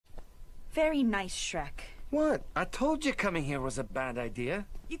Very nice, Shrek. What? I told you coming here was a bad idea.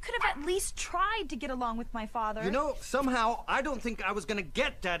 You could have at least tried to get along with my father. You know, somehow, I don't think I was gonna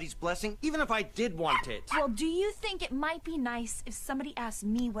get Daddy's blessing, even if I did want it. Well, do you think it might be nice if somebody asked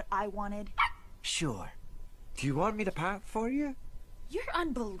me what I wanted? Sure. Do you want me to pat for you? You're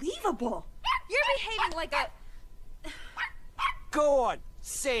unbelievable. You're behaving like a... Go on,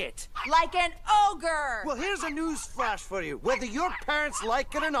 say it. like an ogre! Well, here's a news flash for you. Whether your parents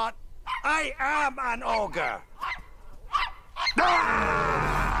like it or not, I am an ogre.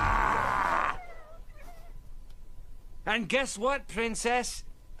 And guess what, Princess?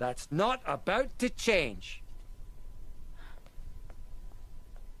 That's not about to change.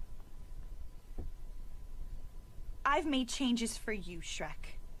 I've made changes for you,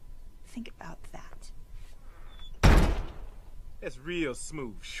 Shrek. Think about that. That's real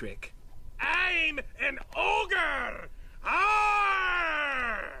smooth, Shrek. I'm an ogre! Ah!